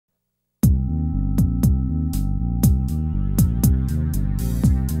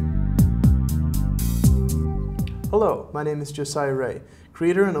Hello, my name is Josiah Rea,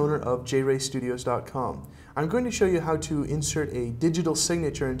 creator and owner of jraystudios.com. I'm going to show you how to insert a digital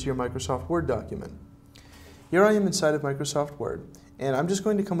signature into your Microsoft Word document. Here I am inside of Microsoft Word, and I'm just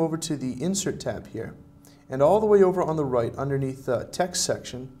going to come over to the Insert tab here, and all the way over on the right underneath the text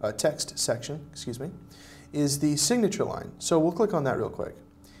section, is the signature line. So we'll click on that real quick.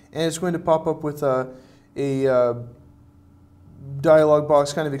 And it's going to pop up with a dialog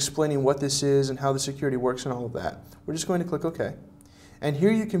box kind of explaining what this is and how the security works and all of that. We're just going to click OK. And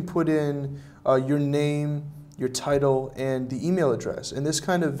here you can put in your name, your title, and the email address. And this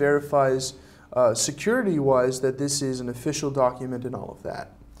kind of verifies security-wise that this is an official document and all of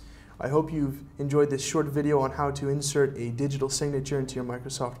that. I hope you've enjoyed this short video on how to insert a digital signature into your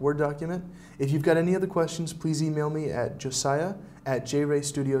Microsoft Word document. If you've got any other questions, please email me at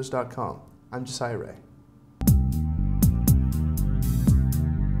josiah@jraystudios.com. I'm Josiah Rea.